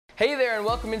Hey there and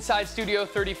welcome inside Studio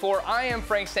 34. I am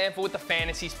Frank Stanfield with the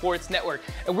Fantasy Sports Network,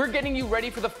 and we're getting you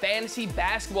ready for the fantasy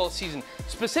basketball season,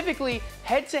 specifically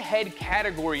head-to-head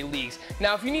category leagues.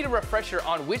 Now, if you need a refresher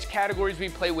on which categories we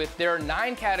play with, there are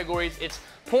 9 categories. It's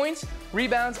points,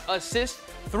 rebounds, assists,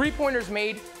 three-pointers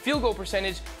made, field goal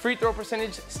percentage, free throw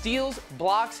percentage, steals,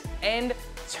 blocks, and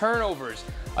turnovers.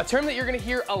 A term that you're going to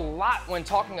hear a lot when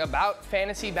talking about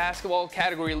fantasy basketball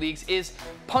category leagues is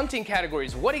punting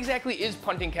categories. What exactly is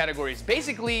punting categories?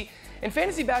 Basically, in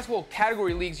fantasy basketball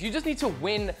category leagues, you just need to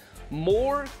win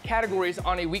more categories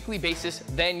on a weekly basis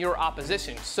than your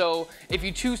opposition. So if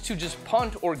you choose to just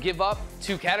punt or give up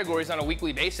 2 categories on a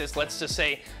weekly basis, let's just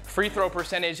say free throw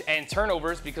percentage and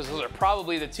turnovers, because those are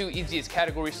probably the 2 easiest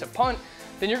categories to punt,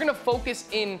 then you're gonna focus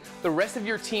in the rest of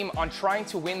your team on trying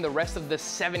to win the rest of the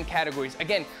 7 categories.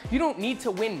 Again, you don't need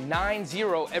to win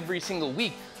 9-0 every single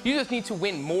week. You just need to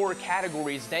win more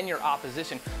categories than your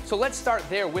opposition. So let's start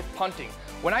there with punting.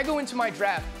 When I go into my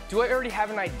draft, do I already have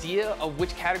an idea of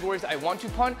which categories I want to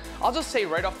punt? I'll just say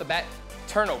right off the bat,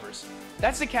 turnovers.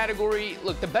 That's the category.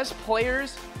 Look, the best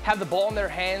players have the ball in their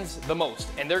hands the most,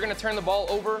 and they're gonna turn the ball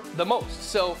over the most.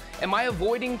 So am I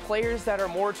avoiding players that are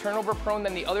more turnover prone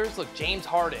than the others? Look, James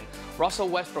Harden, Russell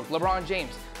Westbrook, LeBron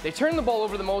James, they turn the ball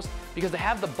over the most because they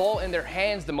have the ball in their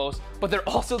hands the most, but they're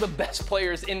also the best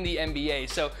players in the NBA.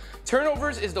 So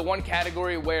turnovers is the one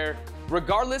category where,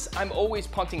 regardless, I'm always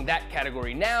punting that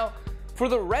category. Now, for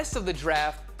the rest of the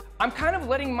draft, I'm kind of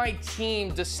letting my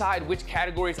team decide which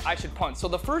categories I should punt. So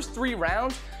the first 3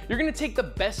 rounds, you're gonna take the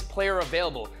best player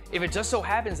available. If it just so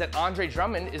happens that Andre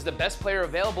Drummond is the best player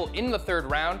available in the 3rd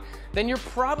round, then you're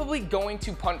probably going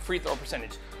to punt free throw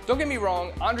percentage. Don't get me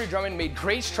wrong, Andre Drummond made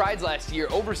great strides last year,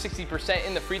 over 60%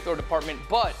 in the free throw department,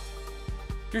 but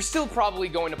you're still probably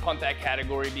going to punt that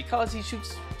category because he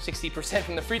shoots 60%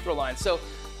 from the free throw line. So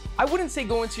I wouldn't say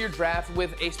go into your draft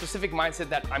with a specific mindset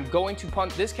that I'm going to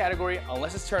punt this category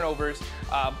unless it's turnovers,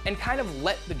 and kind of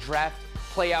let the draft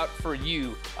play out for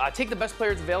you. Take the best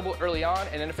players available early on,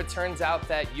 and then if it turns out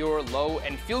that you're low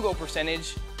in field goal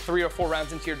percentage 3 or 4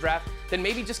 rounds into your draft, then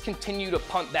maybe just continue to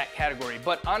punt that category.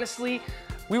 But honestly,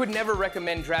 we would never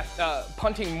recommend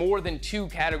punting more than 2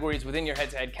 categories within your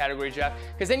head-to-head category draft,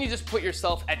 because then you just put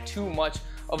yourself at too much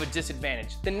of a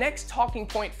disadvantage. The next talking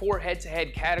point for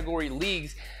head-to-head category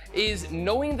leagues is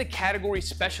knowing the category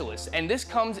specialists, and this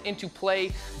comes into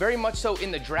play very much so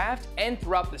in the draft and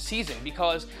throughout the season,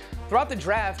 because throughout the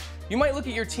draft, you might look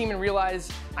at your team and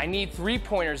realize, I need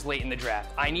 3-pointers late in the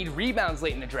draft, I need rebounds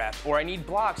late in the draft, or I need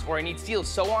blocks, or I need steals,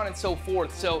 so on and so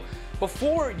forth. So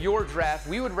before your draft,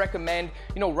 we would recommend,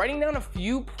 writing down a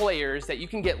few players that you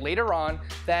can get later on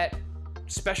that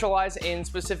specialize in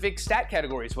specific stat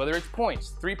categories, whether it's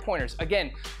points, 3-pointers.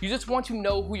 Again, you just want to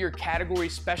know who your category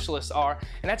specialists are,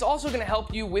 and that's also going to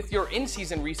help you with your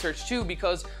in-season research too,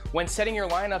 because when setting your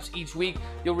lineups each week,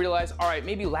 you'll realize, all right,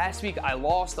 maybe last week I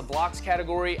lost the blocks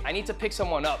category. I need to pick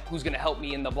someone up who's going to help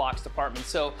me in the blocks department.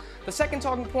 So the second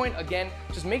talking point, again,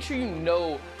 just make sure you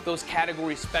know those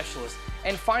category specialists.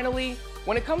 And finally,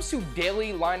 when it comes to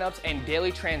daily lineups and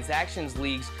daily transactions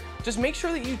leagues, just make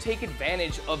sure that you take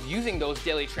advantage of using those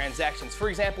daily transactions. For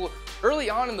example, early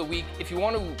on in the week, if you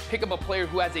want to pick up a player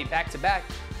who has a back-to-back,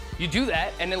 you do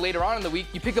that, and then later on in the week,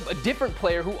 you pick up a different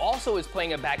player who also is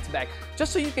playing a back-to-back,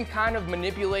 just so you can kind of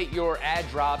manipulate your ad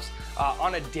drops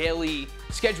on a daily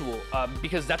schedule,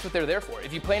 because that's what they're there for.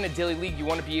 If you play in a daily league, you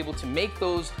want to be able to make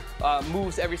those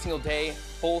moves every single day,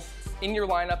 both in your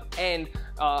lineup and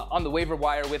on the waiver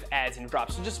wire with ads and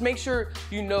drops. So just make sure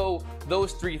you know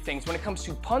those 3 things. When it comes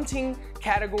to punting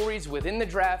categories within the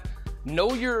draft,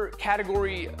 know your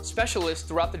category specialists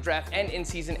throughout the draft and in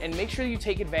season, and make sure you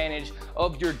take advantage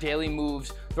of your daily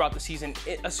moves throughout the season,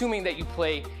 assuming that you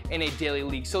play in a daily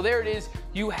league. So there it is.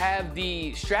 You have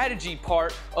the strategy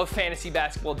part of fantasy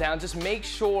basketball down. Just make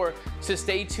sure to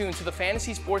stay tuned to the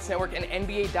Fantasy Sports Network and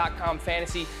NBA.com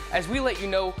Fantasy as we let you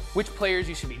know which players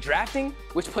you should be drafting,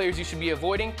 which players you should be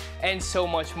avoiding, and so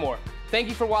much more. Thank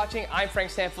you for watching. I'm Frank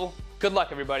Stanfield. Good luck,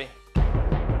 everybody.